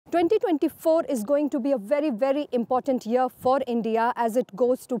2024 is going to be a very, very important year for India as it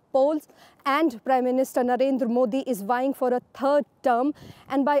goes to polls, and Prime Minister Narendra Modi is vying for a third term,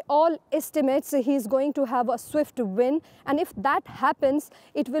 and by all estimates he is going to have a swift win. And if that happens,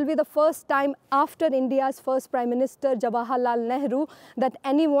 it will be the first time after India's first Prime Minister Jawaharlal Nehru that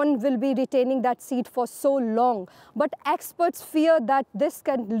anyone will be retaining that seat for so long. But experts fear that this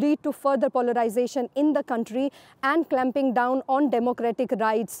can lead to further polarization in the country and clamping down on democratic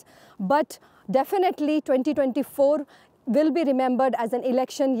rights. But definitely 2024 will be remembered as an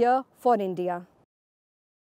election year for India.